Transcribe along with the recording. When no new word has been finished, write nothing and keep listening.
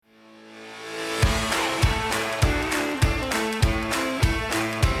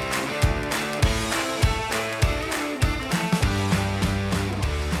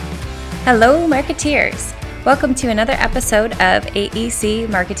Hello, marketeers. Welcome to another episode of AEC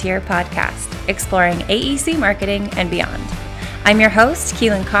Marketeer Podcast, exploring AEC marketing and beyond. I'm your host,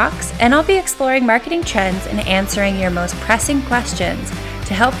 Keelan Cox, and I'll be exploring marketing trends and answering your most pressing questions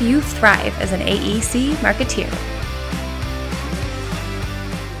to help you thrive as an AEC marketeer.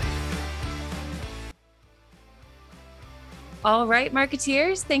 All right,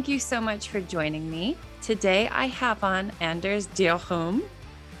 marketeers, thank you so much for joining me. Today I have on Anders Dyrholm.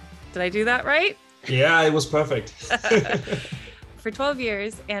 Did I do that right? Yeah, it was perfect. For 12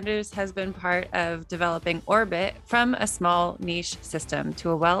 years, Anders has been part of developing Orbit from a small niche system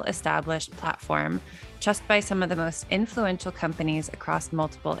to a well-established platform, trusted by some of the most influential companies across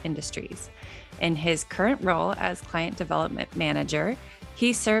multiple industries. In his current role as Client Development Manager,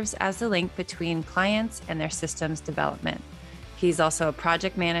 he serves as the link between clients and their systems development. He's also a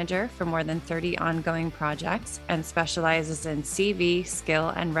project manager for more than 30 ongoing projects and specializes in CV, skill,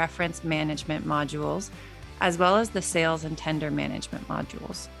 and reference management modules, as well as the sales and tender management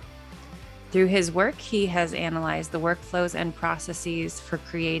modules. Through his work, he has analyzed the workflows and processes for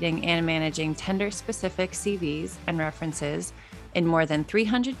creating and managing tender-specific CVs and references in more than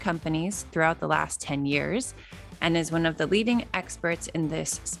 300 companies throughout the last 10 years, and is one of the leading experts in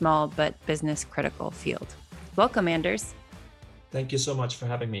this small but business-critical field. Welcome, Anders. Thank you so much for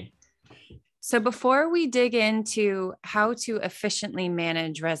having me. So before we dig into how to efficiently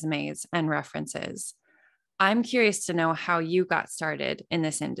manage resumes and references, I'm curious to know how you got started in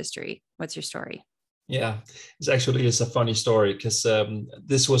this industry. What's your story? Yeah, it's a funny story because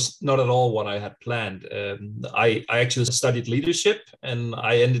this was not at all what I had planned. I actually studied leadership, and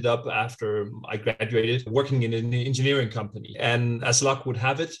I ended up, after I graduated, working in an engineering company. And as luck would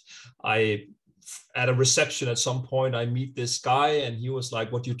have it, at a reception at some point, I meet this guy and he was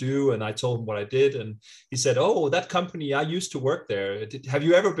like, "What do you do?" And I told him what I did. And he said, "Oh, that company, I used to work there. Have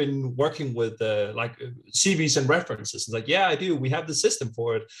you ever been working with CVs and references?" And like, "Yeah, I do. We have the system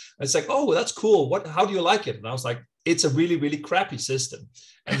for it." And it's like, "Oh, that's cool. How do you like it?" And I was like, "It's a really, really crappy system."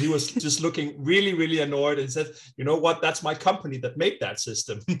 And he was just looking really, really annoyed and said, "You know what? That's my company that made that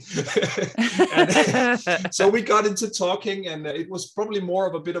system." And so we got into talking, and it was probably more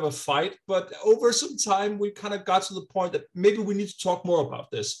of a bit of a fight. But over some time, we kind of got to the point that maybe we need to talk more about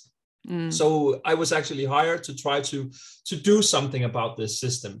this. So I was actually hired to try to do something about this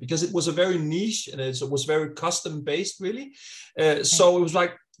system, because it was a very niche and it was very custom based, really. So it was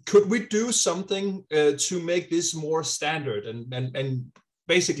like, could we do something to make this more standard and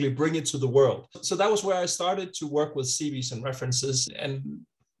basically bring it to the world? So that was where I started to work with CVs and references, and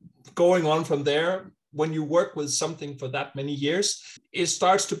going on from there. When you work with something for that many years, it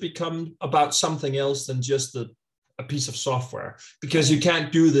starts to become about something else than just a piece of software, because you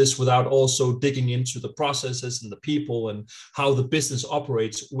can't do this without also digging into the processes and the people and how the business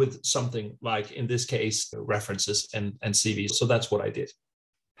operates with something like, in this case, references and CVs. So that's what I did.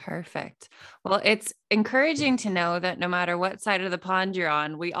 Perfect. Well, it's encouraging to know that no matter what side of the pond you're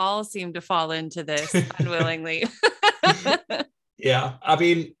on, we all seem to fall into this unwillingly. Yeah, I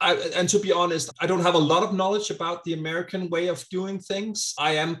mean, and to be honest, I don't have a lot of knowledge about the American way of doing things.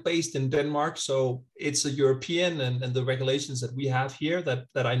 I am based in Denmark, so it's a European and the regulations that we have here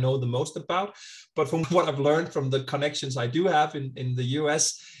that I know the most about. But from what I've learned from the connections I do have in the US,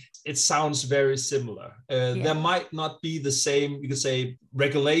 it sounds very similar. There might not be the same, you could say,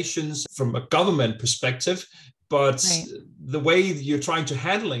 regulations from a government perspective, but the way you're trying to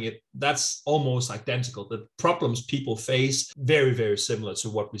handling it, that's almost identical. The problems people face, very, very similar to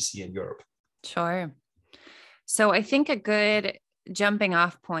what we see in Europe. Sure. So I think a good jumping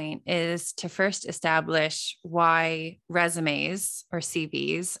off point is to first establish why resumes or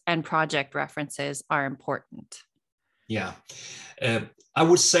CVs and project references are important. Yeah. I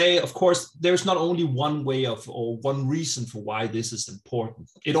would say, of course, there's not only one way or one reason for why this is important.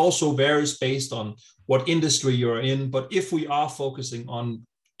 It also varies based on what industry you're in. But if we are focusing on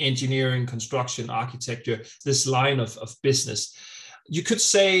engineering, construction, architecture, this line of business, you could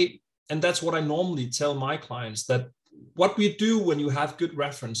say, and that's what I normally tell my clients, that what we do when you have good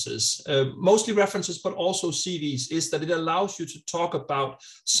references, mostly references, but also CVs, is that it allows you to talk about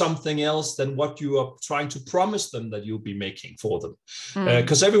something else than what you are trying to promise them that you'll be making for them.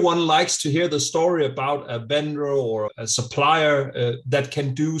 Because everyone likes to hear the story about a vendor or a supplier that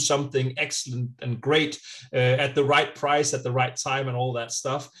can do something excellent and great at the right price, at the right time, and all that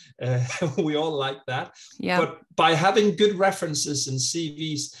stuff. We all like that. Yeah. But by having good references and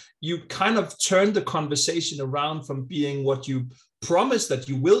CVs, you kind of turn the conversation around from being what you promise that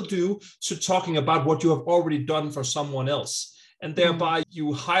you will do to talking about what you have already done for someone else. And thereby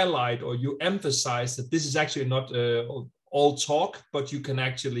you highlight or you emphasize that this is actually not all talk, but you can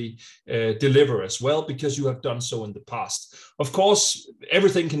actually deliver as well because you have done so in the past. Of course,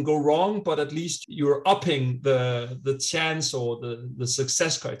 everything can go wrong, but at least you're upping the chance or the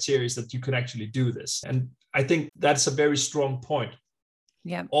success criteria that you can actually do this. And I think that's a very strong point.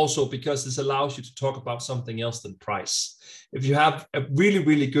 Yeah. Also, because this allows you to talk about something else than price. If you have a really,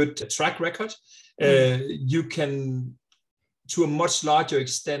 really good track record, you can, to a much larger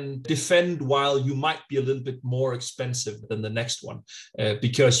extent, defend while you might be a little bit more expensive than the next one,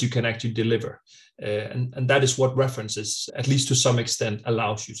 because you can actually deliver. And that is what references, at least to some extent,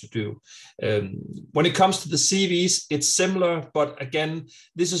 allows you to do. When it comes to the CVs, it's similar, but again,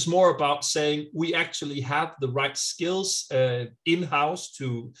 this is more about saying we actually have the right skills in-house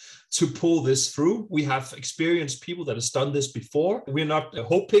to pull this through. We have experienced people that have done this before. We're not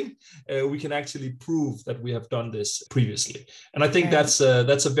hoping, we can actually prove that we have done this previously. And I think that's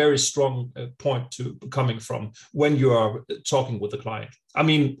a very strong point to coming from when you are talking with the client. I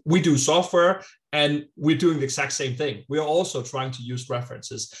mean, we do software and we're doing the exact same thing. We are also trying to use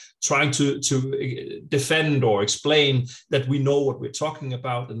references, trying to defend or explain that we know what we're talking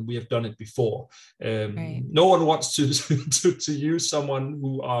about and we have done it before. No one wants to use someone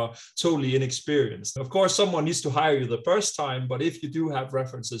who are totally inexperienced. Of course, someone needs to hire you the first time, but if you do have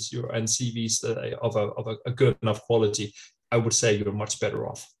references and CVs of a good enough quality, I would say you're much better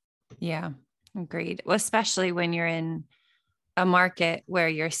off. Yeah, agreed. Well, especially when you're in a market where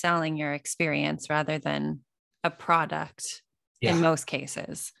you're selling your experience rather than a product in most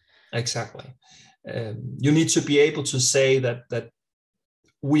cases. Exactly. You need to be able to say that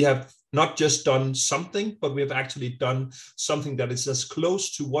we have not just done something, but we have actually done something that is as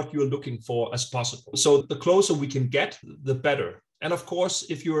close to what you're looking for as possible. So the closer we can get, the better. And of course,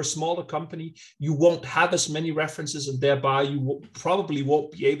 if you're a smaller company, you won't have as many references, and thereby you probably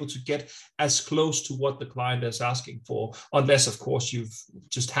won't be able to get as close to what the client is asking for, unless, of course, you've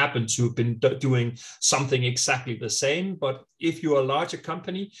just happened to have been doing something exactly the same. But if you're a larger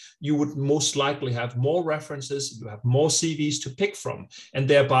company, you would most likely have more references, you have more CVs to pick from, and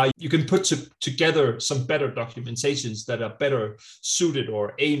thereby you can put together some better documentations that are better suited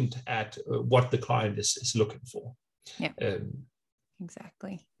or aimed at what the client is looking for. Yeah.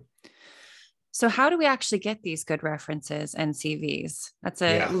 Exactly. So how do we actually get these good references and CVs? That's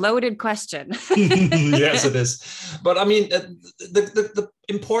a loaded question. Yes, it is. But I mean, the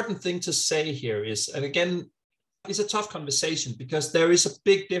important thing to say here is, and again, it's a tough conversation because there is a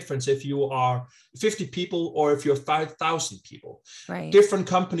big difference if you are 50 people or if you're 5,000 people. Right. Different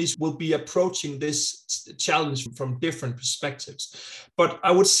companies will be approaching this challenge from different perspectives. But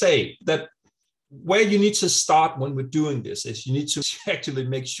I would say that where you need to start when we're doing this is you need to actually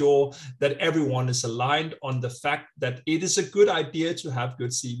make sure that everyone is aligned on the fact that it is a good idea to have good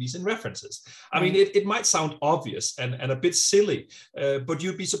CVs and references. I mean, it might sound obvious and a bit silly, but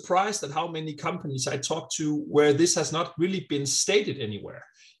you'd be surprised at how many companies I talk to where this has not really been stated anywhere.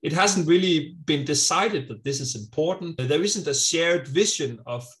 It hasn't really been decided that this is important. There isn't a shared vision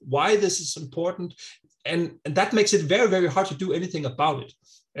of why this is important. And that makes it very, very hard to do anything about it.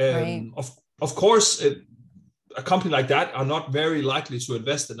 Of course, a company like that are not very likely to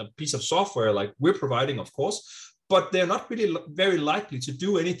invest in a piece of software like we're providing, of course, but they're not really very likely to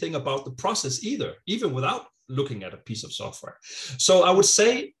do anything about the process either, even without looking at a piece of software. So I would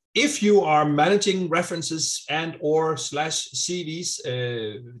say if you are managing references and or / CVs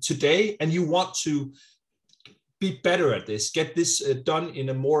today, and you want to be better at this, get this done in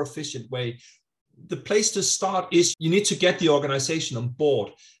a more efficient way, the place to start is you need to get the organization on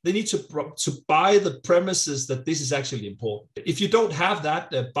board. They need to buy the premises that this is actually important. If you don't have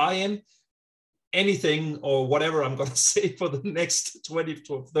that buy-in, anything or whatever I'm going to say for the next 20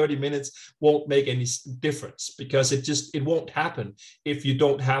 to 30 minutes won't make any difference, because it won't happen if you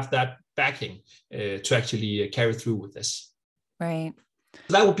don't have that backing to actually carry through with this. Right.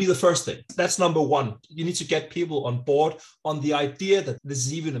 That would be the first thing. That's number one. You need to get people on board on the idea that this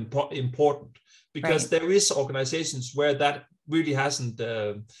is even important. Because there is organizations where that really hasn't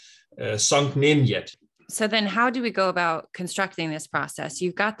sunken in yet. So then how do we go about constructing this process?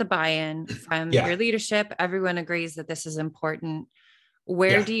 You've got the buy-in from your leadership. Everyone agrees that this is important.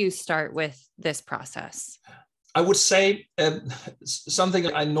 Where do you start with this process? I would say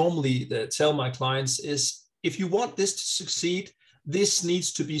something I normally tell my clients is, if you want this to succeed, this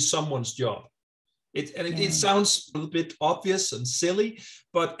needs to be someone's job. It sounds a little bit obvious and silly,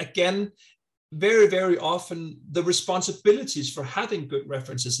 but again, very, very often the responsibilities for having good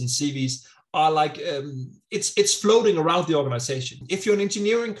references and CVs are like it's floating around the organization. If you're an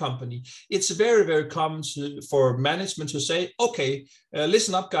engineering company, it's very, very common for management to say, okay,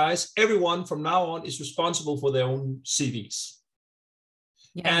 listen up, guys, everyone from now on is responsible for their own CVs.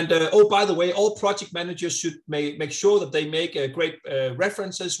 Yeah. And oh, by the way, all project managers should make sure that they make great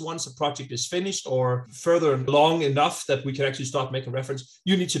references once a project is finished or further along enough that we can actually start making reference.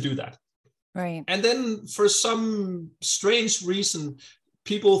 You need to do that. Right. And then for some strange reason,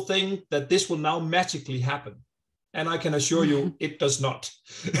 people think that this will now magically happen. And I can assure you, it does not.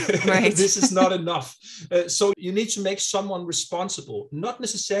 Right. This is not enough. So you need to make someone responsible, not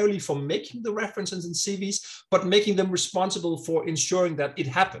necessarily for making the references and CVs, but making them responsible for ensuring that it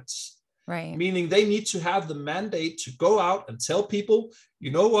happens. Right. Meaning they need to have the mandate to go out and tell people,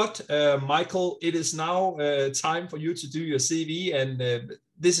 you know what, Michael, it is now time for you to do your CV, and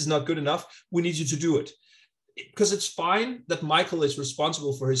this is not good enough. We need you to do it. Because it's fine that Michael is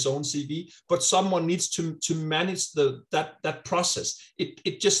responsible for his own CV, but someone needs to manage that process.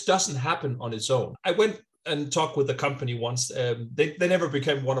 It just doesn't happen on its own. I went and talked with the company once. They never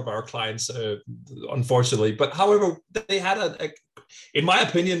became one of our clients, unfortunately. But however, they had in my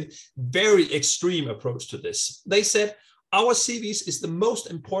opinion, very extreme approach to this. They said, our CVs is the most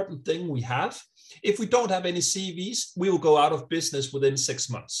important thing we have. If we don't have any CVs, we will go out of business within 6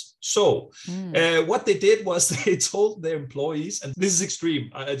 months. So what they did was they told their employees, and this is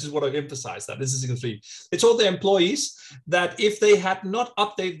extreme, I just want to emphasize that this is extreme. They told their employees that if they had not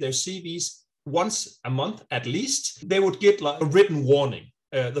updated their CVs once a month at least, they would get like a written warning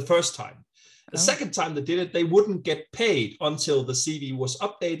the first time. The second time they did it, they wouldn't get paid until the CV was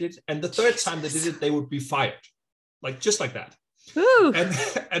updated. And the third time they did it, they would be fired. Like just like that.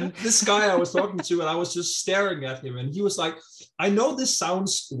 And this guy I was talking to, and I was just staring at him, and he was like, I know this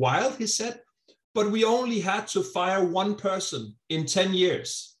sounds wild, he said, but we only had to fire one person in 10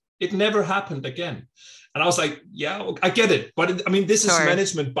 years. It never happened again. And I was like, yeah, I get it. But I mean, this is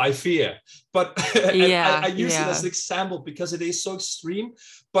management by fear. But I use it as an example because it is so extreme.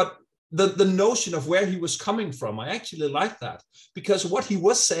 But the notion of where he was coming from, I actually like that, because what he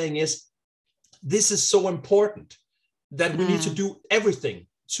was saying is, this is so important that we need to do everything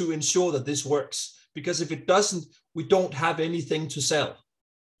to ensure that this works. Because if it doesn't, we don't have anything to sell.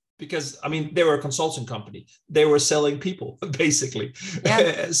 Because, I mean, they were a consulting company. They were selling people, basically.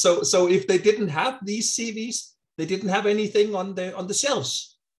 Yeah. So if they didn't have these CVs, they didn't have anything on the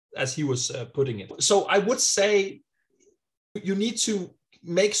shelves, as he was putting it. So I would say you need to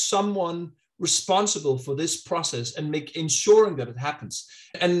make someone responsible for this process and ensuring that it happens.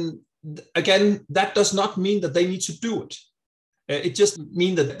 And again, that does not mean that they need to do it. It just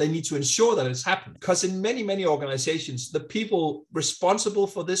means that they need to ensure that it's happened. Because in many, many organizations, the people responsible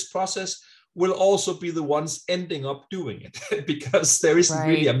for this process will also be the ones ending up doing it because there isn't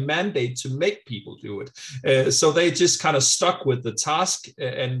really a mandate to make people do it. So they just kind of stuck with the task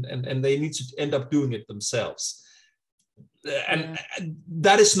and they need to end up doing it themselves. And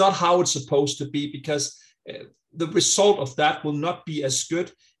that is not how it's supposed to be, because the result of that will not be as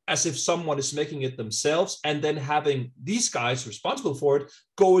good as if someone is making it themselves and then having these guys responsible for it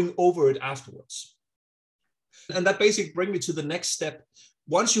going over it afterwards. And that basically brings me to the next step.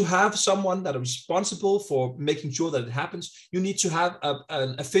 Once you have someone that is responsible for making sure that it happens, you need to have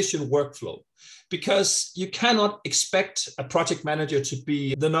an efficient workflow, because you cannot expect a project manager to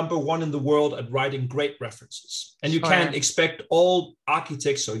be the number one in the world at writing great references. And you can't expect all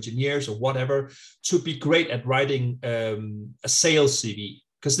architects or engineers or whatever to be great at writing a sales CV,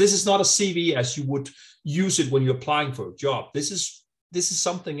 because this is not a CV as you would use it when you're applying for a job. This is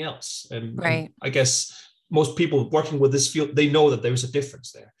something else. And I guess most people working with this field, they know that there is a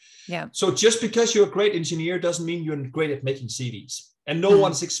difference there. Yeah. So just because you're a great engineer doesn't mean you're great at making CVs, and no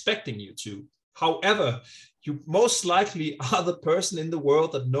one's expecting you to. However, you most likely are the person in the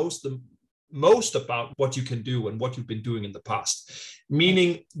world that knows the most about what you can do and what you've been doing in the past.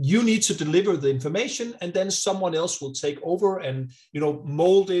 Meaning you need to deliver the information, and then someone else will take over and,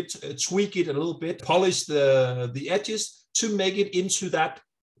 mold it, tweak it a little bit, polish the edges to make it into that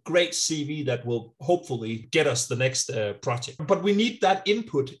great CV that will hopefully get us the next project. But we need that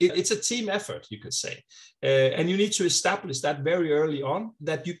input. It's a team effort, you could say. And you need to establish that very early on,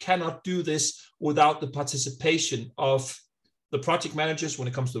 that you cannot do this without the participation of the project managers when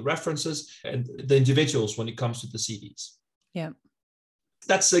it comes to references and the individuals when it comes to the CVs. Yeah.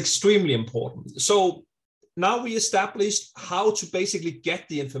 That's extremely important. So now we established how to basically get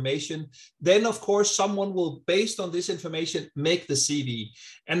the information. Then, of course, someone will, based on this information, make the CV.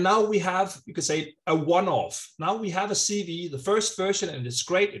 And now we have, you could say, a one-off. Now we have a CV, the first version, and it's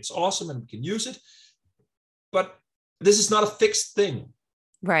great, it's awesome, and we can use it. But this is not a fixed thing.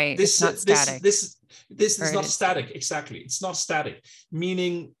 Right. It's This not static. this Or is it not is static. static. Exactly, it's not static.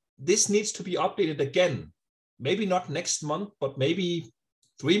 Meaning this needs to be updated again. Maybe not next month, but maybe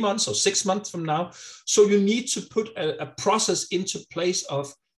 3 months or 6 months from now. So you need to put a process into place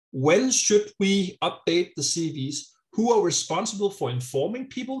of when should we update the CVs? Who are responsible for informing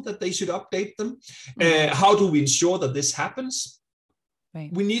people that they should update them? How do we ensure that this happens?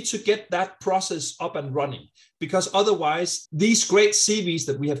 Right. We need to get that process up and running, because otherwise these great CVs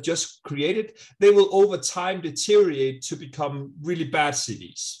that we have just created, they will over time deteriorate to become really bad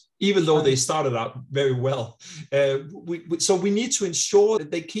CVs, even though they started out very well. So we need to ensure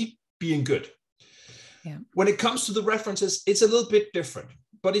that they keep being good. Yeah. When it comes to the references, it's a little bit different.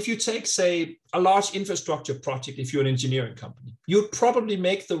 But if you take, say, a large infrastructure project, if you're an engineering company, you'd probably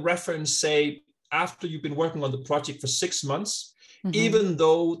make the reference, say, after you've been working on the project for 6 months, even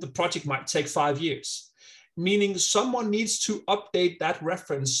though the project might take 5 years, meaning someone needs to update that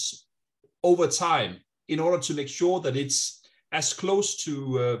reference over time in order to make sure that it's as close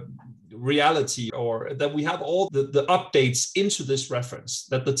to reality, or that we have all the updates into this reference,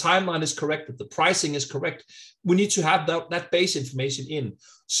 that the timeline is correct, that the pricing is correct. We need to have that base information in.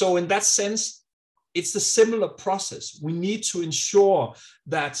 So in that sense, it's the similar process. We need to ensure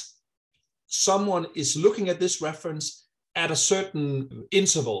that someone is looking at this reference at a certain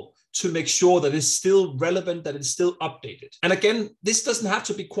interval to make sure that it's still relevant, that it's still updated. And again, this doesn't have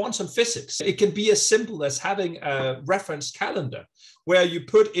to be quantum physics. It can be as simple as having a reference calendar where you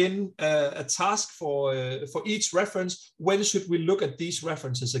put in a task for each reference. When should we look at these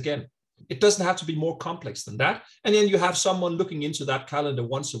references again? It doesn't have to be more complex than that. And then you have someone looking into that calendar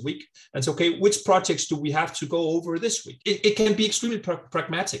once a week and say, okay, which projects do we have to go over this week? It can be extremely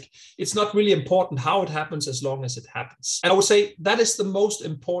pragmatic. It's not really important how it happens as long as it happens. And I would say that is the most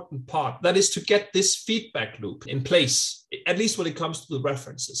important part. That is to get this feedback loop in place, at least when it comes to the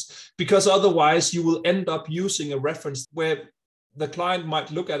references, because otherwise you will end up using a reference where the client might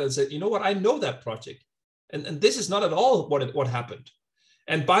look at it and say, you know what, I know that project. And this is not at all what happened.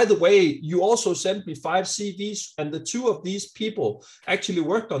 And by the way, you also sent me 5 CVs, and the 2 of these people actually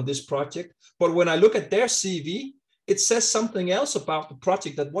worked on this project. But when I look at their CV, it says something else about the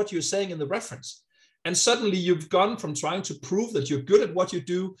project than what you're saying in the reference. And suddenly you've gone from trying to prove that you're good at what you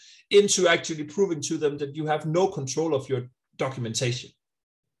do into actually proving to them that you have no control of your documentation.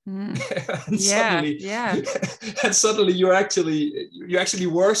 and suddenly you're actually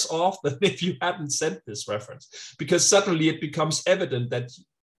worse off than if you hadn't sent this reference, because suddenly it becomes evident that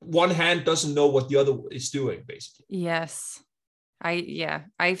one hand doesn't know what the other is doing, basically. Yes.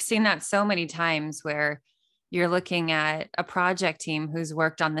 I've seen that so many times where you're looking at a project team who's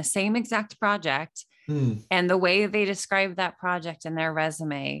worked on the same exact project, and the way they describe that project in their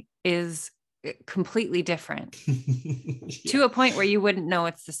resume is completely different to a point where you wouldn't know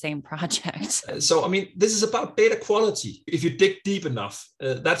it's the same project. So, I mean, this is about data quality. If you dig deep enough,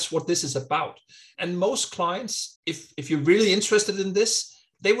 that's what this is about. And most clients, if you're really interested in this,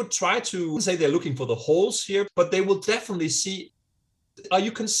 they would try to say they're looking for the holes here, but they will definitely see, are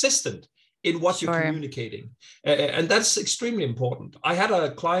you consistent in what you're communicating? And that's extremely important. I had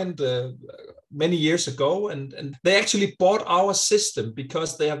a client many years ago, and they actually bought our system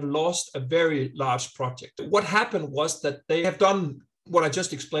because they have lost a very large project. What happened was that they have done what I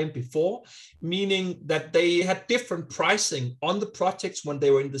just explained before, meaning that they had different pricing on the projects when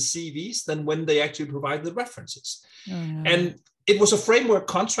they were in the CVs than when they actually provided the references. And it was a framework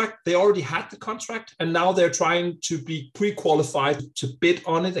contract. They already had the contract, and now they're trying to be pre-qualified to bid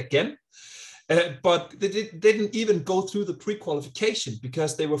on it again. But they didn't even go through the pre-qualification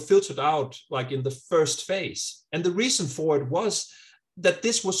because they were filtered out like in the first phase. And the reason for it was that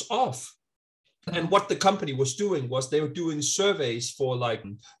this was off. And what the company was doing was they were doing surveys for like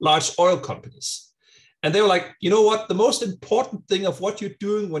large oil companies. And they were like, you know what? The most important thing of what you're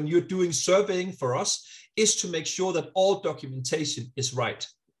doing when you're doing surveying for us is to make sure that all documentation is right.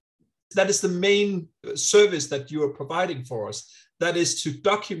 That is the main service that you are providing for us. That is to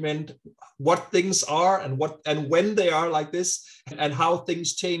document what things are and when they are like this, and how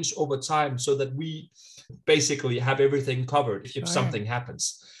things change over time, so that we basically have everything covered if something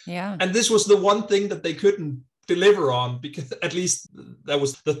happens. Yeah. And this was the one thing that they couldn't deliver on, because at least that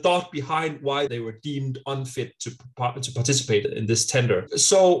was the thought behind why they were deemed unfit to participate in this tender.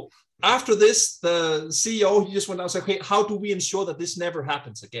 So after this, the CEO, he just went out and said, okay, how do we ensure that this never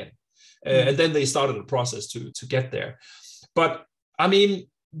happens again? And then they started a process to get there. But I mean,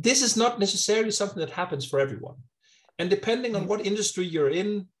 this is not necessarily something that happens for everyone. And depending on what industry you're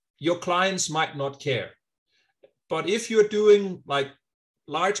in, your clients might not care. But if you're doing like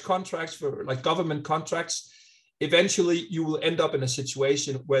large contracts for like government contracts, eventually you will end up in a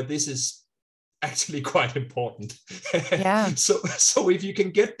situation where this is actually quite important. Yeah. So if you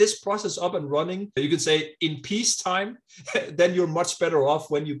can get this process up and running, you can say in peacetime, then you're much better off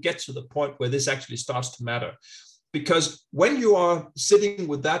when you get to the point where this actually starts to matter. Because when you are sitting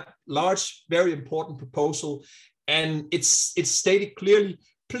with that large, very important proposal, and it's stated clearly,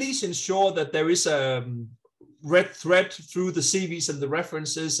 please ensure that there is a red thread through the CVs and the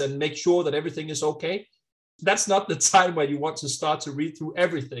references and make sure that everything is okay. That's not the time where you want to start to read through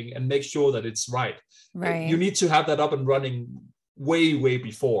everything and make sure that it's right. Right. You need to have that up and running way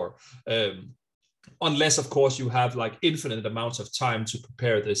before. Unless, of course, you have like infinite amounts of time to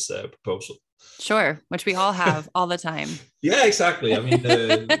prepare this proposal. Sure, which we all have all the time. Yeah, exactly. I mean,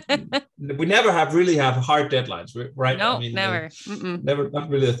 we never really have hard deadlines, right? No, I mean, never. Never, not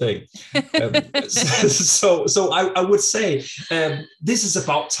really a thing. So I would say this is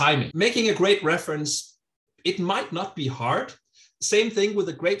about timing. Making a great reference, it might not be hard. Same thing with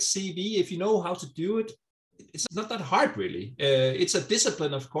a great CV. If you know how to do it, it's not that hard, really. It's a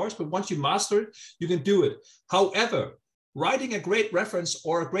discipline, of course, but once you master it, you can do it. However, writing a great reference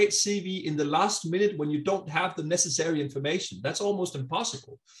or a great CV in the last minute when you don't have the necessary information, that's almost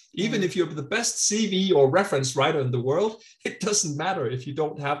impossible. Even if you're the best CV or reference writer in the world, it doesn't matter if you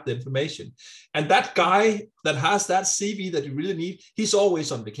don't have the information. And that guy that has that CV that you really need, he's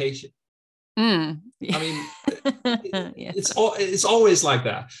always on vacation. I mean, it's always like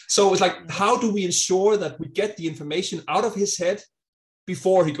that. So it's like, how do we ensure that we get the information out of his head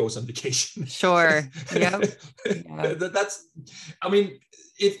before he goes on vacation? Sure. Yep. That's, I mean,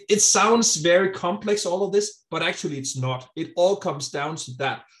 it sounds very complex, all of this, but actually it's not. It all comes down to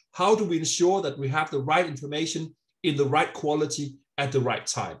that. How do we ensure that we have the right information in the right quality at the right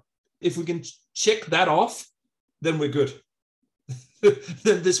time? If we can check that off, then we're good.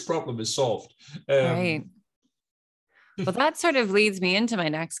 Then this problem is solved. Right. Well, that sort of leads me into my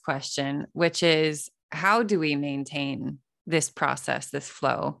next question, which is, how do we maintain this process, this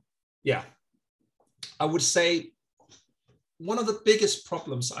flow? Yeah. I would say one of the biggest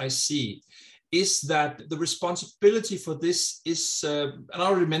problems I see is that the responsibility for this is, and I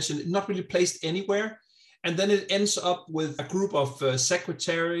already mentioned, not really placed anywhere. And then it ends up with a group of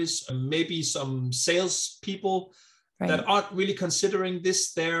secretaries, maybe some sales people that aren't really considering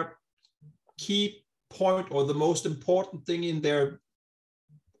this their key point or the most important thing in their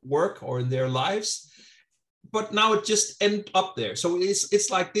work or in their lives. But now it just end up there. So it's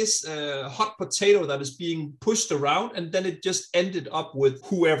like this hot potato that is being pushed around, and then it just ended up with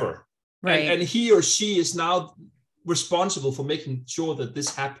whoever. Right. And he or she is now responsible for making sure that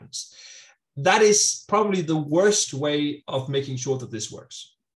this happens. That is probably the worst way of making sure that this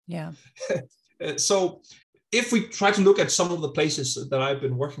works. Yeah. So if we try to look at some of the places that I've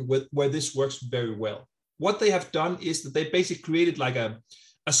been working with where this works very well, what they have done is that they basically created like a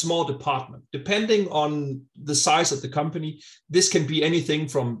small department. Depending on the size of the company, this can be anything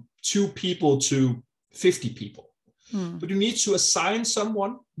from 2 people to 50 people. But you need to assign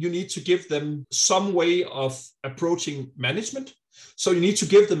someone, you need to give them some way of approaching management. So you need to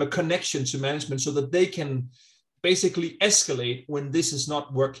give them a connection to management so that they can basically escalate when this is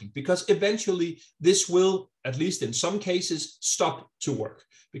not working, because eventually this will, at least in some cases, stop to work,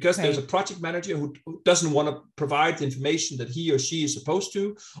 because there's a project manager who doesn't want to provide the information that he or she is supposed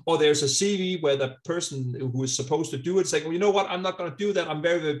to, or there's a CV where the person who is supposed to do it is like, well, you know what, I'm not going to do that, I'm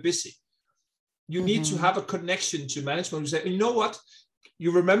very busy. You need to have a connection to management. You say, you know what,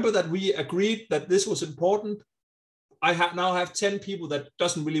 you remember that we agreed that this was important. I now have 10 people that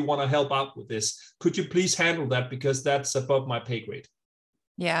doesn't really want to help out with this. Could you please handle that, because that's above my pay grade?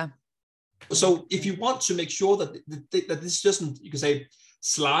 Yeah. So if you want to make sure that this doesn't, you can say,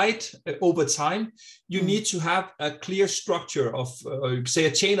 slide over time, you need to have a clear structure of, you can say,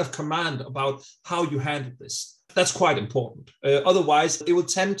 a chain of command about how you handle this. That's quite important. Otherwise, it will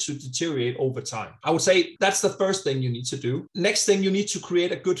tend to deteriorate over time. I would say that's the first thing you need to do. Next thing, you need to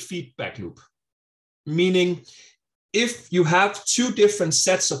create a good feedback loop. Meaning, if you have 2 different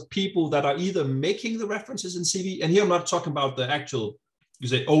sets of people that are either making the references in CV, and here I'm not talking about the actual, you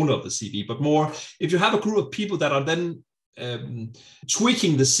say, owner of the CV, but more if you have a group of people that are then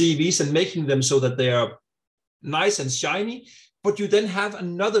tweaking the CVs and making them so that they are nice and shiny, but you then have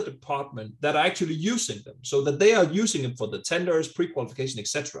another department that are actually using them, so that they are using them for the tenders, pre-qualification,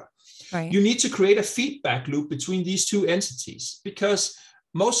 etc. Right. You need to create a feedback loop between these 2 entities, because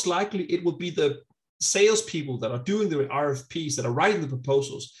most likely it will be the salespeople that are doing the RFPs, that are writing the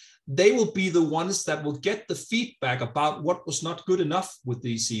proposals. They will be the ones that will get the feedback about what was not good enough with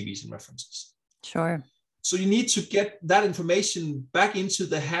these CVs and references. Sure. So you need to get that information back into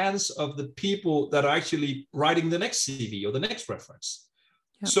the hands of the people that are actually writing the next CV or the next reference,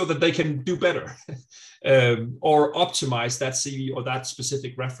 so that they can do better or optimize that CV or that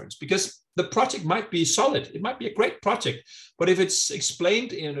specific reference. Because the project might be solid, it might be a great project, but if it's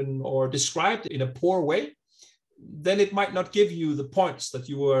explained or described in a poor way, then it might not give you the points that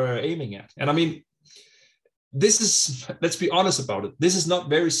you were aiming at. And I mean, this is, let's be honest about it, this is not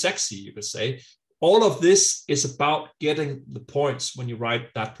very sexy, you could say. All of this is about getting the points when you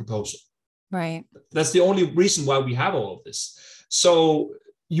write that proposal. Right. That's the only reason why we have all of this. So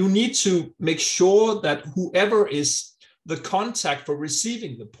you need to make sure that whoever is the contact for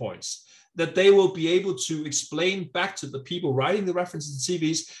receiving the points, that they will be able to explain back to the people writing the references and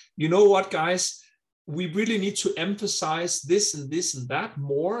CVs, you know what, guys, we really need to emphasize this and this and that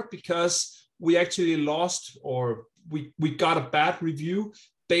more, because we actually lost, or we got a bad review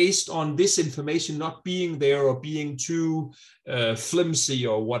based on this information not being there or being too flimsy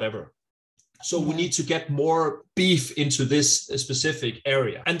or whatever. So we need to get more beef into this specific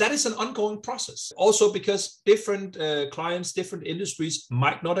area. And that is an ongoing process. Also because different clients, different industries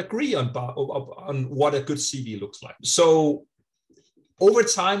might not agree on what a good CV looks like. So over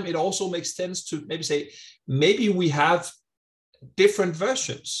time, it also makes sense to maybe say, maybe we have different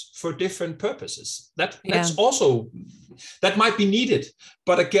versions for different purposes. That's also, that might be needed.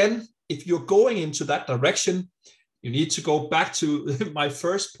 But again, if you're going into that direction, you need to go back to my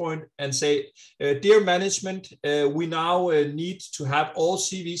first point and say, dear management, we now need to have all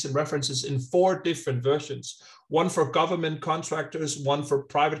CVs and references in 4 different versions. One for government contractors, one for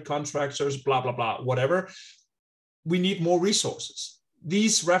private contractors, blah, blah, blah, whatever. We need more resources.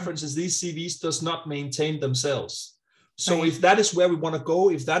 These references, these CVs does not maintain themselves. So if that is where we want to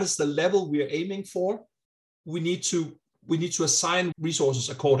go, if that is the level we are aiming for, we need to assign resources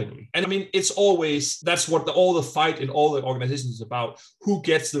accordingly. And I mean, it's always, that's what all the fight in all the organizations is about, who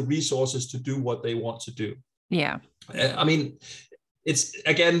gets the resources to do what they want to do. Yeah. I mean, it's,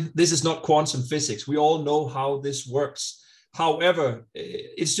 again, this is not quantum physics. We all know how this works. However,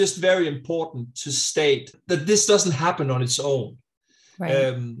 it's just very important to state that this doesn't happen on its own.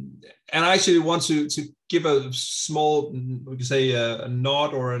 Right. And I actually want to give a small, we could say, a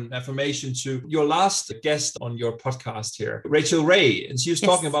nod or an affirmation to your last guest on your podcast here, Rachel Ray. And she was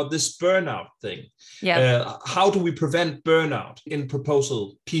talking about this burnout thing. Yeah. How do we prevent burnout in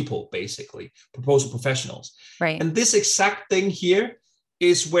proposal people, basically, proposal professionals? Right. And this exact thing here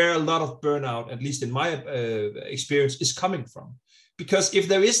is where a lot of burnout, at least in my experience, is coming from. Because if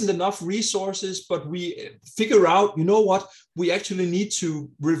there isn't enough resources, but we figure out, you know what, we actually need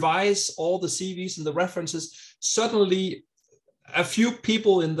to revise all the CVs and the references, suddenly a few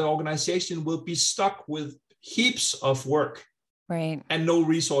people in the organization will be stuck with heaps of work, right, and no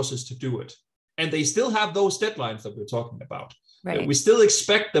resources to do it. And they still have those deadlines that we're talking about. Right. We still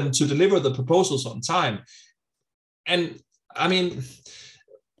expect them to deliver the proposals on time. And I mean,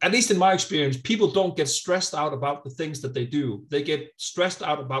 at least in my experience, people don't get stressed out about the things that they do. They get stressed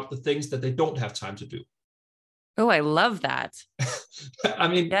out about the things that they don't have time to do. Oh, I love that. I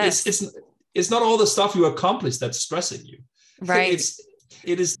mean, yes. It's not all the stuff you accomplish that's stressing you. Right.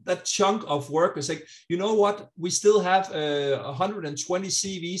 It is that chunk of work. It's like, you know what? We still have 120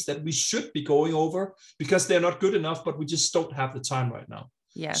 CVs that we should be going over because they're not good enough, but we just don't have the time right now.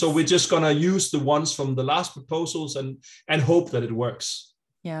 Yes. So we're just going to use the ones from the last proposals and hope that it works.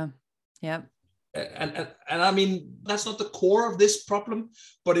 Yeah. Yeah. And I mean, that's not the core of this problem,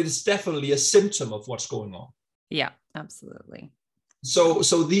 but it is definitely a symptom of what's going on. Yeah, absolutely. So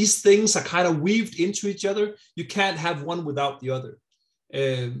these things are kind of weaved into each other. You can't have one without the other.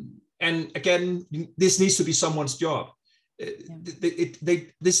 And again, this needs to be someone's job.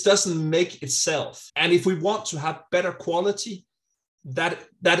 This doesn't make itself. And if we want to have better quality, that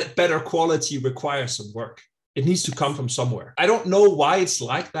better quality requires some work. It needs to come from somewhere. I don't know why it's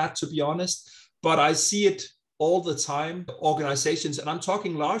like that, to be honest, but I see it all the time. Organizations, and I'm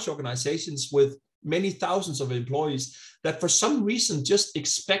talking large organizations with many thousands of employees, that for some reason just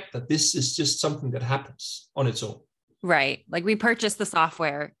expect that this is just something that happens on its own. Right. Like we purchase the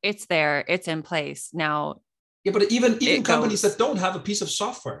software. It's there. It's in place now. Yeah, but even companies that don't have a piece of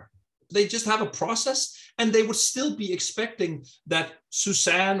software, they just have a process, and they would still be expecting that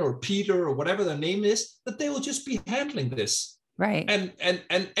Suzanne or Peter or whatever their name is, that they will just be handling this. Right.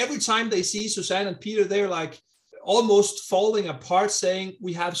 And every time they see Suzanne and Peter, they're like almost falling apart, saying,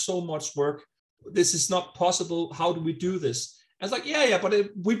 we have so much work. This is not possible. How do we do this? And it's like, yeah, but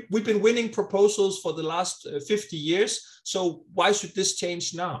we've been winning proposals for the last 50 years. So why should this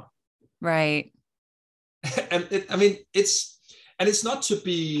change now? Right. And it's not to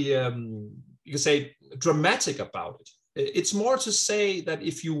be you can say, dramatic about it. It's more to say that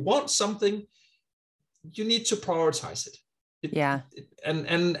if you want something, you need to prioritize it.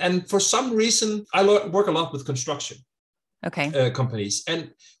 And for some reason, I work a lot with construction companies.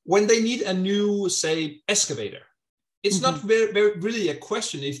 And when they need a new, say, excavator, it's not very really a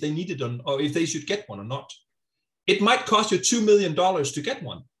question if they need it or if they should get one or not. It might cost you $2 million to get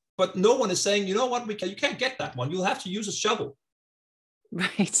one, but no one is saying, you know what, you can't get that one. You'll have to use a shovel.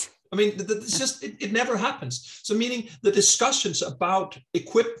 Right. I mean, it's just, it never happens. So meaning the discussions about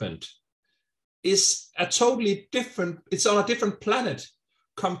equipment is a totally different, it's on a different planet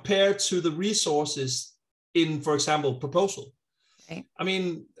compared to the resources in, for example, proposal. Right. I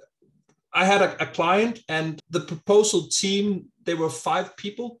mean, I had a client and the proposal team, they were 5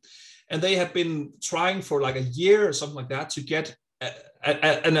 people and they had been trying for like a year or something like that to get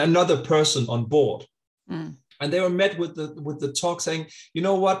another person on board. And they were met with the talk saying, you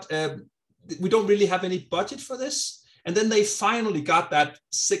know what, we don't really have any budget for this. And then they finally got that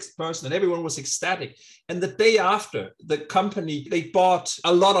 6th person and everyone was ecstatic. And the day after, the company, they bought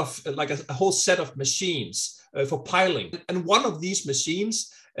a lot of, like a whole set of machines for piling. And one of these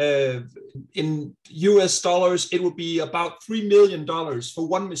machines, in US dollars, it would be about $3 million for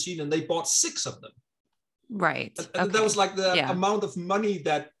one machine. And they bought 6 of them. Right. And that was like the amount of money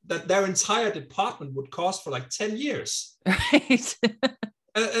that their entire department would cost for like 10 years. Right.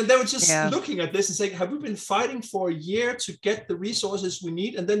 And they were just looking at this and saying, have we been fighting for a year to get the resources we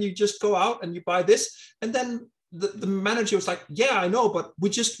need? And then you just go out and you buy this. And then the manager was like, yeah, I know, but we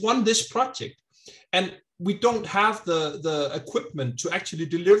just won this project. And we don't have the equipment to actually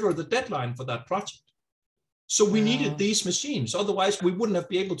deliver the deadline for that project. So we needed these machines. Otherwise, we wouldn't have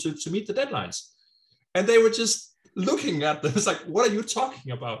been able to meet the deadlines. And they were just looking at them. It's like, what are you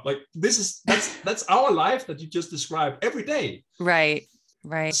talking about? Like, that's our life that you just described every day. Right.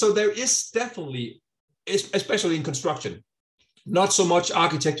 Right. So there is definitely, especially in construction, not so much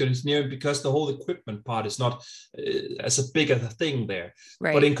architecture and engineering because the whole equipment part is not as a big a thing there.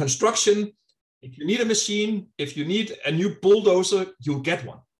 Right. But in construction, if you need a machine, if you need a new bulldozer, you'll get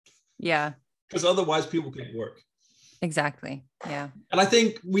one. Yeah. Because otherwise people can't work. Exactly. Yeah. And I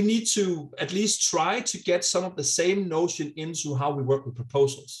think we need to at least try to get some of the same notion into how we work with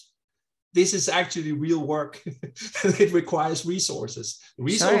proposals. This is actually real work. It requires resources.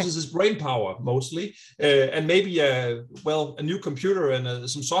 Resources is brain power mostly, and maybe a new computer and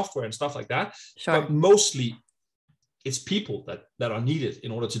some software and stuff like that. But mostly it's people that are needed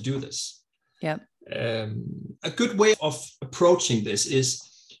in order to do this. Yeah. A good way of approaching this is,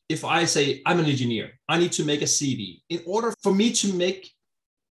 if I say I'm an engineer, I need to make a CV. In order for me to make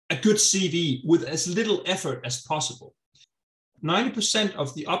a good CV with as little effort as possible, 90%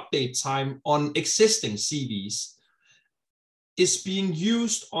 of the update time on existing CVs is being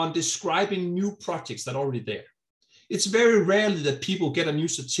used on describing new projects that are already there. It's very rarely that people get a new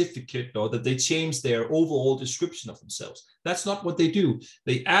certificate or that they change their overall description of themselves. That's not what they do.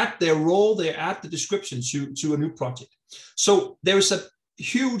 They add their role, they add the description to a new project. So there is a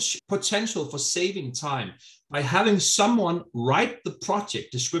huge potential for saving time by having someone write the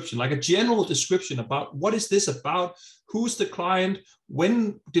project description, like a general description about what is this about, who's the client,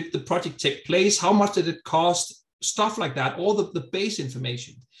 when did the project take place, how much did it cost, stuff like that, all the base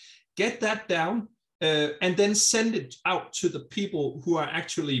information. Get that down and then send it out to the people who are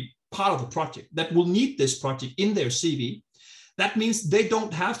actually part of the project that will need this project in their CV. That means they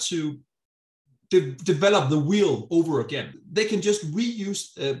don't have to develop the wheel over again. They can just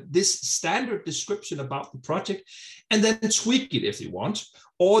reuse this standard description about the project and then tweak it if they want,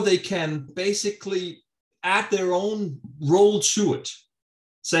 or they can basically add their own role to it.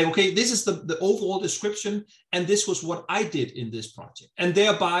 Say, okay, this is the overall description, and this was what I did in this project. And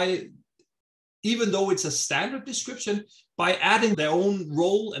thereby, even though it's a standard description, by adding their own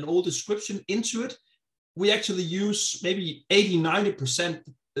role and old description into it, we actually use maybe 80-90%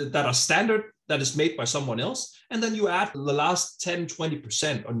 that are standard, that is made by someone else. And then you add the last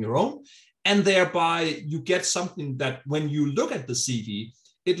 10-20% on your own. And thereby you get something that when you look at the CV,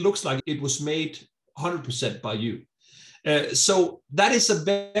 it looks like it was made 100% by you. So that is a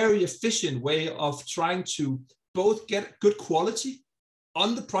very efficient way of trying to both get good quality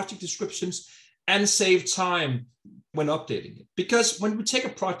on the project descriptions and save time when updating it. Because when we take a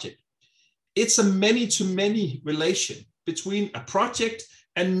project, it's a many-to-many relation between a project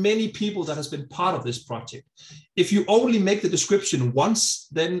and many people that has been part of this project. If you only make the description once,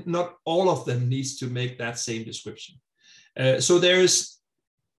 then not all of them needs to make that same description. So there's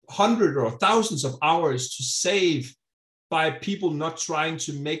hundreds or thousands of hours to save by people not trying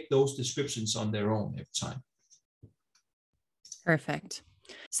to make those descriptions on their own every time. Perfect.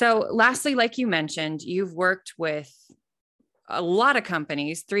 So lastly, like you mentioned, you've worked with a lot of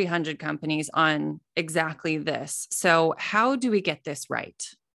companies, 300 companies on exactly this. So how do we get this right?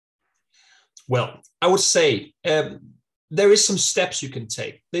 Well, I would say there is some steps you can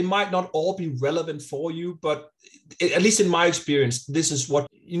take. They might not all be relevant for you, but at least in my experience, this is what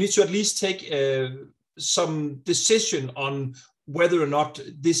you need to at least take some decision on whether or not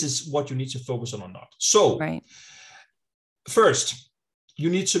this is what you need to focus on or not. So, right. First, you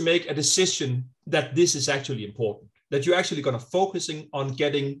need to make a decision that this is actually important, that you're actually going to focusing on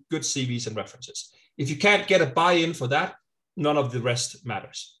getting good CVs and references. If you can't get a buy-in for that, none of the rest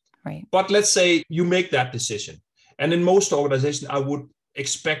matters. Right. But let's say you make that decision. And in most organizations, I would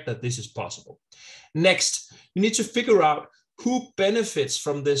expect that this is possible. Next, you need to figure out who benefits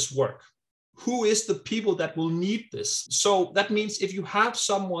from this work. Who is the people that will need this? So that means if you have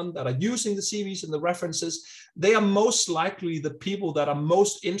someone that are using the CVs and the references, they are most likely the people that are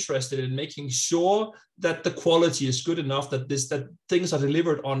most interested in making sure that the quality is good enough, that things are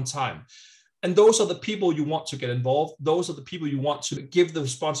delivered on time. And those are the people you want to get involved. Those are the people you want to give the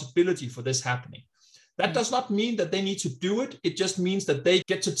responsibility for this happening. That does not mean that they need to do it. It just means that they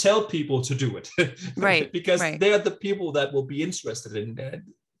get to tell people to do it. Right. Because right. they're the people that will be interested in that.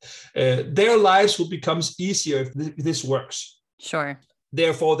 Their lives will become easier if this works. Sure.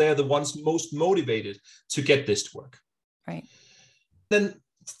 Therefore, they're the ones most motivated to get this to work. Right. Then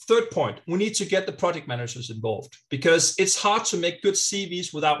third point, we need to get the project managers involved, because it's hard to make good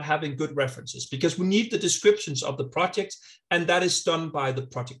CVs without having good references, because we need the descriptions of the project, and that is done by the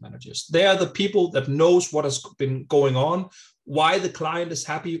project managers. They are the people that knows what has been going on, why the client is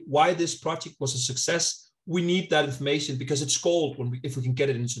happy, why this project was a success. We need that information because it's gold if we can get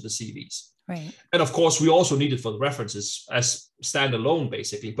it into the CVs. Right. And of course, we also need it for the references as standalone,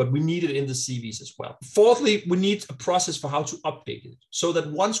 basically, but we need it in the CVs as well. Fourthly, we need a process for how to update it, so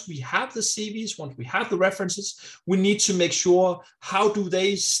that once we have the CVs, once we have the references, we need to make sure how do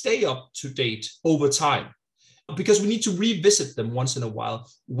they stay up to date over time, because we need to revisit them once in a while.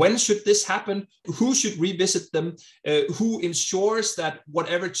 When should this happen? Who should revisit them? Who ensures that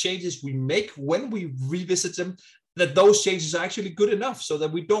whatever changes we make when we revisit them, that those changes are actually good enough, so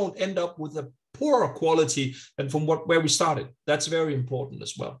that we don't end up with a poorer quality than from where we started. That's very important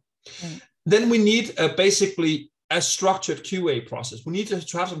as well. Right. Then we need basically a structured QA process. We need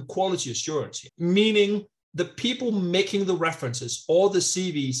to have some quality assurance, meaning the people making the references or the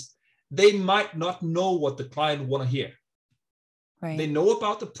CVs, they might not know what the client want to hear. Right. They know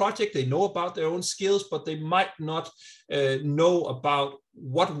about the project, they know about their own skills, but they might not know about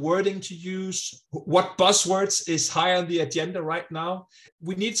what wording to use, what buzzwords is high on the agenda right now.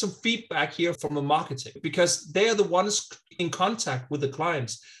 We need some feedback here from the marketing, because they're the ones in contact with the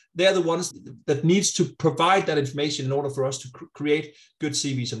clients. They're the ones that needs to provide that information in order for us to create good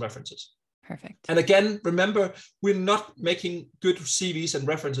CVs and references. Perfect. And again, remember, we're not making good CVs and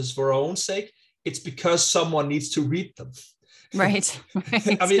references for our own sake. It's because someone needs to read them. Right.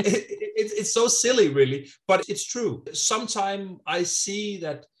 I mean, it's so silly, really, but it's true. Sometimes I see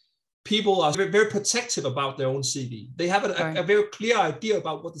that people are very, very protective about their own CV. They have a very clear idea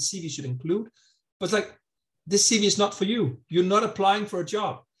about what the CV should include, but it's like, this CV is not for you. You're not applying for a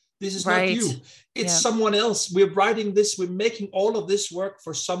job. This is not you. It's someone else. We're writing this. We're making all of this work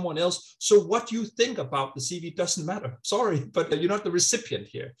for someone else. So what you think about the CV doesn't matter. Sorry, but you're not the recipient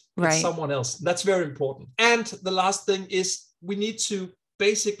here. It's someone else. That's very important. And the last thing is, we need to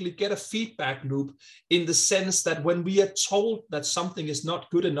basically get a feedback loop, in the sense that when we are told that something is not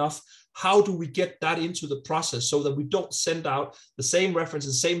good enough, how do we get that into the process so that we don't send out the same reference,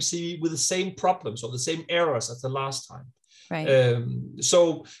 the same CV with the same problems or the same errors as the last time? Right.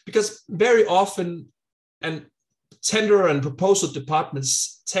 So, because very often, and tender and proposal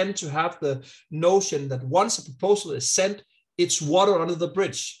departments tend to have the notion that once a proposal is sent, it's water under the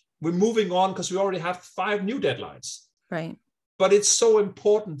bridge. We're moving on because we already have 5 new deadlines. Right. But it's so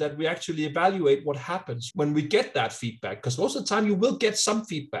important that we actually evaluate what happens when we get that feedback, because most of the time you will get some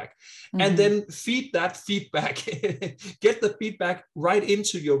feedback, and then feed that feedback, get the feedback right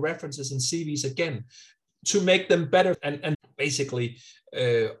into your references and CVs again, to make them better and basically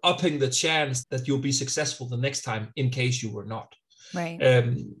upping the chance that you'll be successful the next time in case you were not.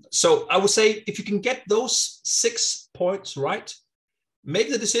 Right. So I would say, if you can get those 6 points right,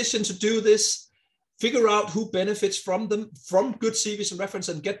 make the decision to do this, figure out who benefits from them, from good CVs and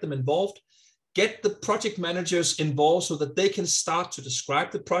references, and get them involved. Get the project managers involved so that they can start to describe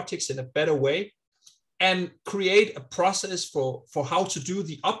the projects in a better way, and create a process for how to do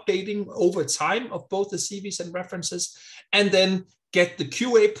the updating over time of both the CVs and references, and then get the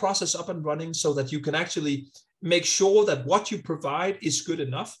QA process up and running so that you can actually make sure that what you provide is good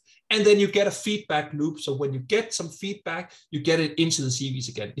enough. And then you get a feedback loop. So when you get some feedback, you get it into the CVs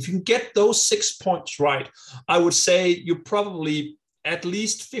again. If you can get those 6 points right, I would say you're probably at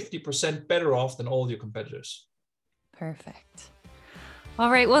least 50% better off than all your competitors. Perfect.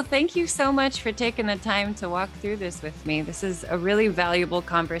 All right. Well, thank you so much for taking the time to walk through this with me. This is a really valuable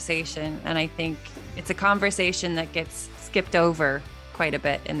conversation. And I think it's a conversation that gets skipped over quite a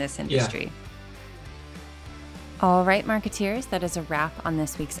bit in this industry. Yeah. All right, Marketeers, that is a wrap on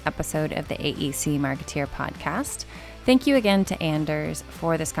this week's episode of the AEC Marketeer Podcast. Thank you again to Anders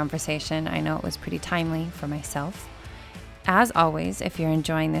for this conversation. I know it was pretty timely for myself. As always, if you're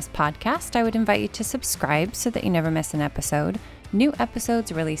enjoying this podcast, I would invite you to subscribe so that you never miss an episode. New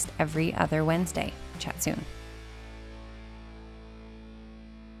episodes released every other Wednesday. Chat soon.